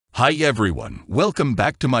Hi everyone, welcome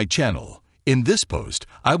back to my channel. In this post,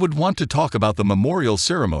 I would want to talk about the memorial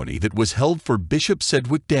ceremony that was held for Bishop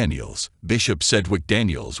Sedgwick Daniels. Bishop Sedgwick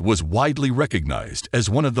Daniels was widely recognized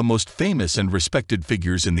as one of the most famous and respected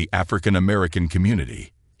figures in the African American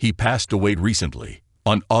community. He passed away recently.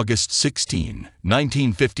 On August 16,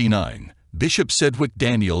 1959, Bishop Sedgwick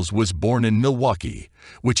Daniels was born in Milwaukee,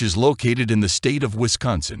 which is located in the state of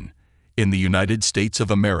Wisconsin, in the United States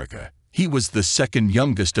of America. He was the second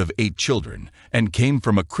youngest of 8 children and came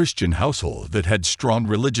from a Christian household that had strong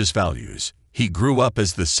religious values. He grew up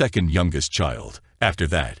as the second youngest child. After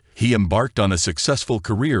that, he embarked on a successful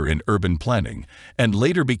career in urban planning and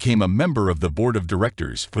later became a member of the board of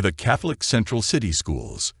directors for the Catholic Central City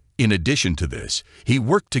Schools. In addition to this, he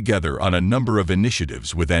worked together on a number of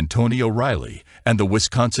initiatives with Antonio Riley and the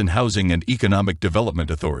Wisconsin Housing and Economic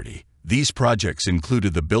Development Authority. These projects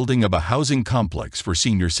included the building of a housing complex for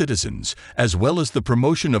senior citizens, as well as the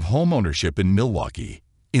promotion of home ownership in Milwaukee.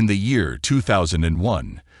 In the year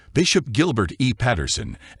 2001, Bishop Gilbert E.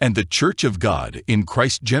 Patterson and the Church of God in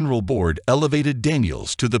Christ General Board elevated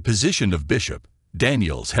Daniels to the position of bishop.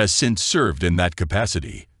 Daniels has since served in that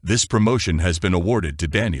capacity. This promotion has been awarded to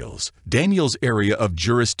Daniels. Daniels' area of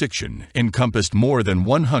jurisdiction encompassed more than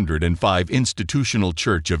 105 institutional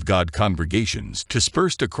Church of God congregations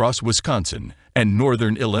dispersed across Wisconsin and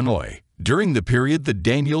northern Illinois. During the period that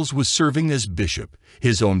Daniels was serving as bishop,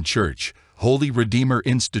 his own church, Holy Redeemer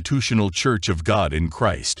Institutional Church of God in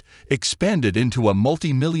Christ, expanded into a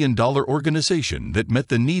multi-million-dollar organization that met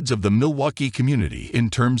the needs of the Milwaukee community in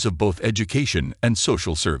terms of both education and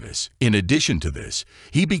social service. In addition to this,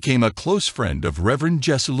 he became a close friend of Reverend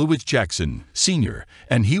Jesse Louis Jackson, Sr.,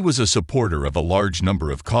 and he was a supporter of a large number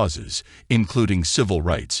of causes, including civil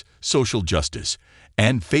rights, social justice,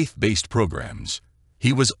 and faith-based programs.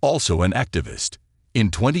 He was also an activist. In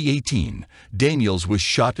 2018, Daniels was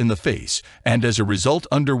shot in the face and as a result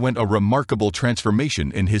underwent a remarkable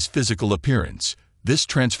transformation in his physical appearance. This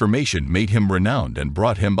transformation made him renowned and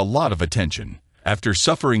brought him a lot of attention. After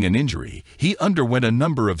suffering an injury, he underwent a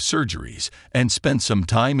number of surgeries and spent some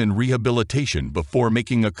time in rehabilitation before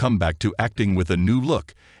making a comeback to acting with a new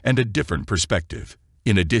look and a different perspective.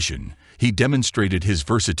 In addition, he demonstrated his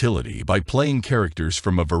versatility by playing characters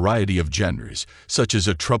from a variety of genres, such as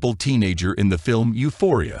a troubled teenager in the film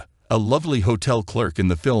Euphoria, a lovely hotel clerk in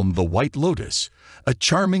the film The White Lotus, a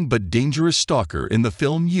charming but dangerous stalker in the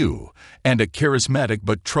film You, and a charismatic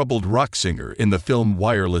but troubled rock singer in the film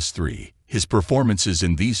Wireless 3. His performances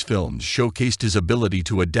in these films showcased his ability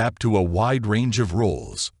to adapt to a wide range of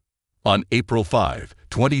roles. On April 5,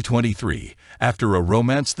 2023, after a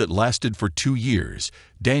romance that lasted for 2 years,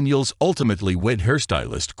 Daniels ultimately wed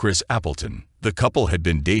hairstylist Chris Appleton. The couple had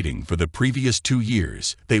been dating for the previous 2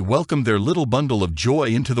 years. They welcomed their little bundle of joy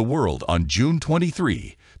into the world on June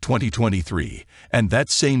 23, 2023, and that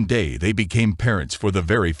same day they became parents for the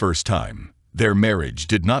very first time. Their marriage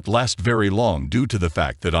did not last very long due to the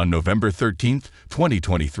fact that on November 13,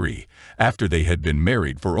 2023, after they had been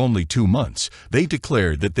married for only 2 months, they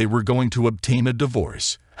declared that they were going to obtain a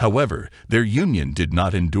divorce. However, their union did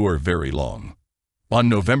not endure very long. On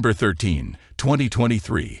November 13,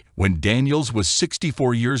 2023, when Daniels was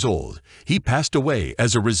 64 years old, he passed away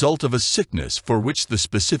as a result of a sickness for which the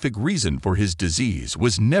specific reason for his disease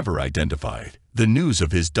was never identified. The news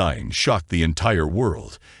of his dying shocked the entire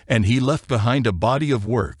world, and he left behind a body of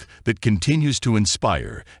work that continues to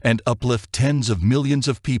inspire and uplift tens of millions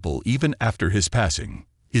of people even after his passing.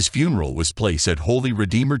 His funeral was placed at Holy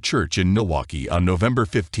Redeemer Church in Milwaukee on November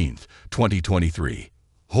 15, 2023.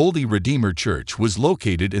 Holy Redeemer Church was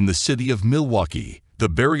located in the city of Milwaukee. The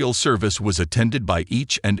burial service was attended by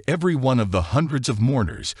each and every one of the hundreds of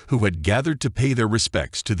mourners who had gathered to pay their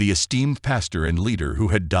respects to the esteemed pastor and leader who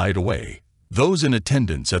had died away. Those in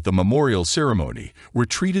attendance at the memorial ceremony were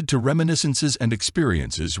treated to reminiscences and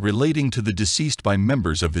experiences relating to the deceased by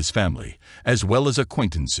members of his family, as well as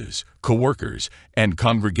acquaintances, co-workers, and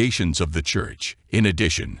congregations of the church. In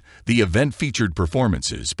addition, the event featured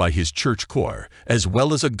performances by his church choir, as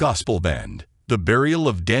well as a gospel band. The burial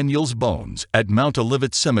of Daniels' bones at Mount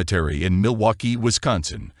Olivet Cemetery in Milwaukee,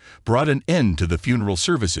 Wisconsin, brought an end to the funeral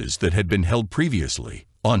services that had been held previously.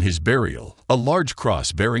 On his burial, a large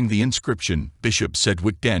cross bearing the inscription, Bishop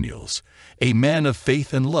Sedgwick Daniels, a man of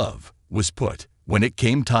faith and love, was put. When it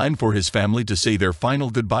came time for his family to say their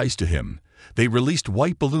final goodbyes to him, they released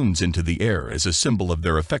white balloons into the air as a symbol of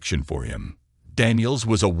their affection for him. Daniels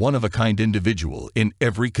was a one-of-a-kind individual in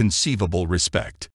every conceivable respect.